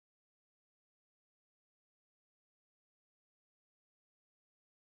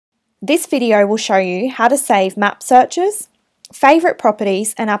This video will show you how to save map searches, favourite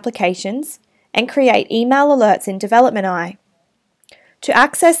properties and applications, and create email alerts in Development.i. To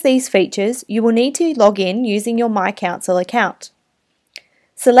access these features, you will need to log in using your My Council account.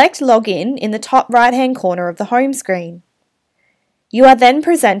 Select Login in the top right-hand corner of the home screen. You are then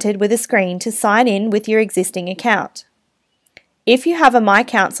presented with a screen to sign in with your existing account. If you have a My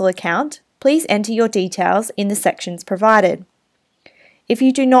Council account, please enter your details in the sections provided. If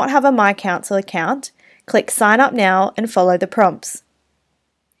you do not have a My Council account, click Sign Up Now and follow the prompts.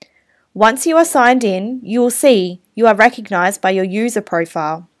 Once you are signed in, you will see you are recognised by your user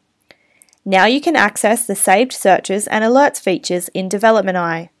profile. Now you can access the saved searches and alerts features in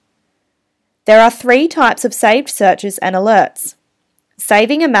Development.i. There are three types of saved searches and alerts: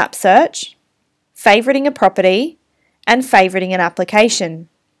 saving a map search, favoriting a property, and favoriting an application.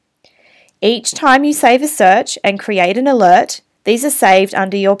 Each time you save a search and create an alert, these are saved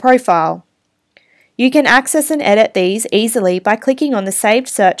under your profile. You can access and edit these easily by clicking on the Saved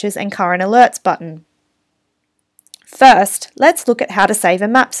Searches and Current Alerts button. First, let's look at how to save a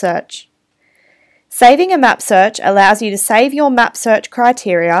map search. Saving a map search allows you to save your map search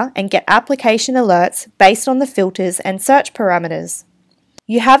criteria and get application alerts based on the filters and search parameters.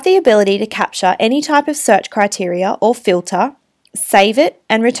 You have the ability to capture any type of search criteria or filter, save it,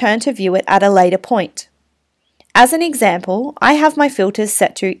 and return to view it at a later point. As an example, I have my filters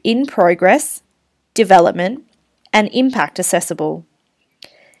set to In Progress, Development, and Impact Accessible.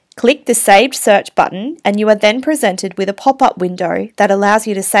 Click the Saved Search button and you are then presented with a pop-up window that allows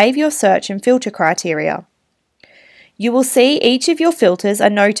you to save your search and filter criteria. You will see each of your filters are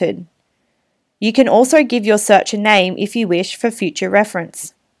noted. You can also give your search a name if you wish for future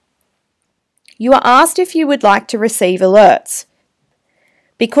reference. You are asked if you would like to receive alerts.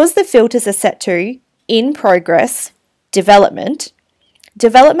 Because the filters are set to In Progress, Development,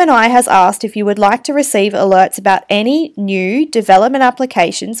 Development.i has asked if you would like to receive alerts about any new development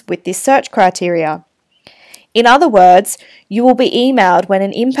applications with this search criteria. In other words, you will be emailed when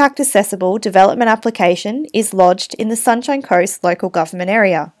an Impact Accessible development application is lodged in the Sunshine Coast local government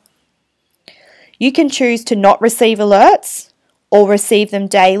area. You can choose to not receive alerts, or receive them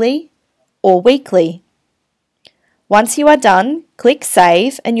daily or weekly. Once you are done, click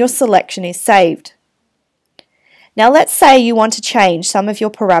Save and your selection is saved. Now let's say you want to change some of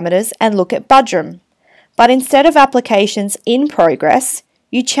your parameters and look at Budrum, but instead of applications in progress,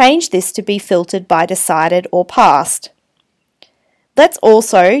 you change this to be filtered by decided or passed. Let's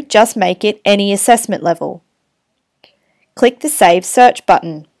also just make it any assessment level. Click the Save Search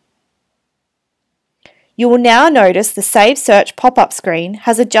button. You will now notice the Save Search pop-up screen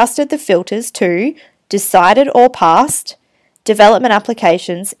has adjusted the filters to decided or passed development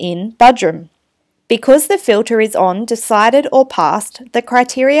applications in Budrum. Because the filter is on decided or passed, the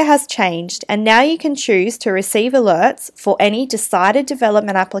criteria has changed and now you can choose to receive alerts for any decided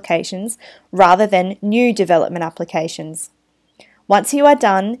development applications rather than new development applications. Once you are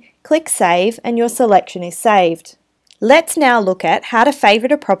done, click Save and your selection is saved. Let's now look at how to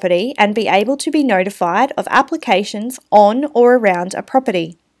favourite a property and be able to be notified of applications on or around a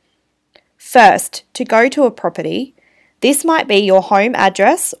property. First, to go to a property, this might be your home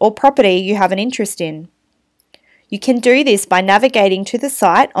address or property you have an interest in. You can do this by navigating to the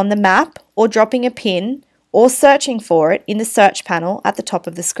site on the map or dropping a pin or searching for it in the search panel at the top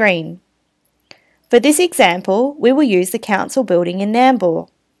of the screen. For this example, we will use the council building in Nambour.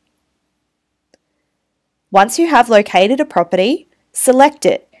 Once you have located a property, select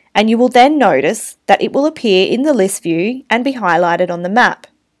it and you will then notice that it will appear in the list view and be highlighted on the map.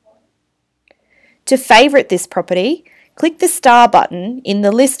 To favourite this property, click the star button in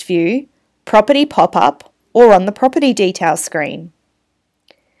the list view, property pop-up, or on the property details screen.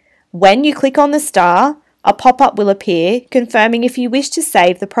 When you click on the star, a pop-up will appear confirming if you wish to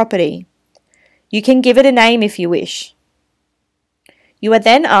save the property. You can give it a name if you wish. You are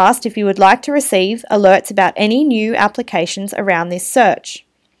then asked if you would like to receive alerts about any new applications around this search.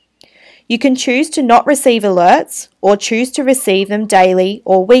 You can choose to not receive alerts or choose to receive them daily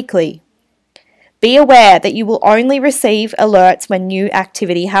or weekly. Be aware that you will only receive alerts when new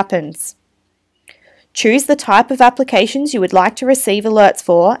activity happens. Choose the type of applications you would like to receive alerts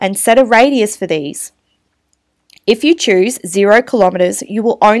for and set a radius for these. If you choose 0 kilometres, you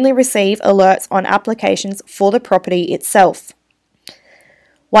will only receive alerts on applications for the property itself.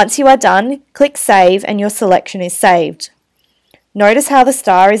 Once you are done, click Save and your selection is saved. Notice how the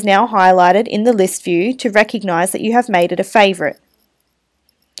star is now highlighted in the list view to recognise that you have made it a favourite.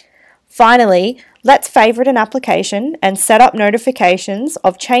 Finally, let's favourite an application and set up notifications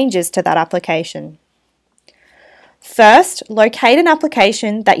of changes to that application. First, locate an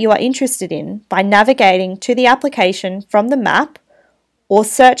application that you are interested in by navigating to the application from the map or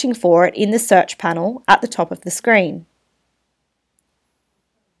searching for it in the search panel at the top of the screen.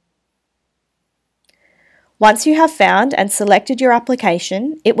 Once you have found and selected your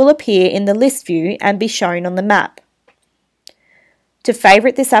application, it will appear in the list view and be shown on the map. To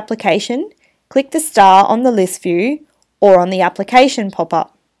favourite this application, click the star on the list view or on the application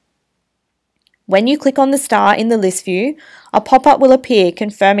pop-up. When you click on the star in the list view, a pop-up will appear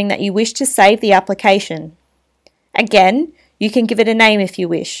confirming that you wish to save the application. Again, you can give it a name if you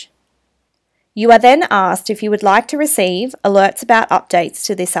wish. You are then asked if you would like to receive alerts about updates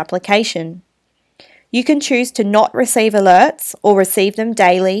to this application. You can choose to not receive alerts or receive them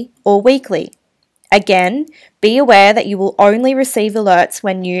daily or weekly. Again, be aware that you will only receive alerts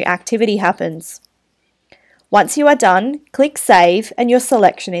when new activity happens. Once you are done, click Save and your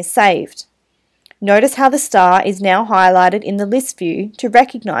selection is saved. Notice how the star is now highlighted in the list view to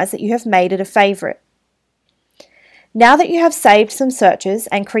recognise that you have made it a favourite. Now that you have saved some searches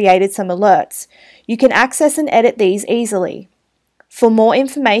and created some alerts, you can access and edit these easily. For more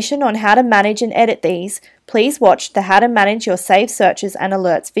information on how to manage and edit these, please watch the How to Manage Your Saved Searches and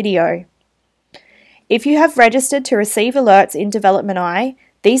Alerts video. If you have registered to receive alerts in Development.i,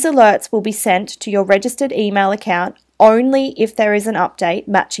 these alerts will be sent to your registered email account only if there is an update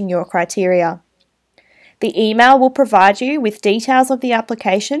matching your criteria. The email will provide you with details of the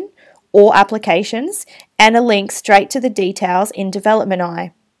application or applications and a link straight to the details in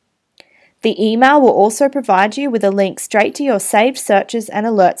Development.i. The email will also provide you with a link straight to your saved searches and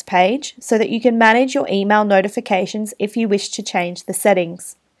alerts page so that you can manage your email notifications if you wish to change the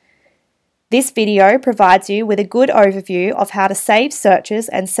settings. This video provides you with a good overview of how to save searches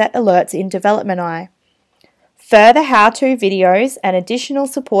and set alerts in Development.i. Further how-to videos and additional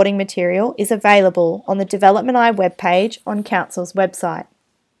supporting material is available on the Development.i webpage on Council's website.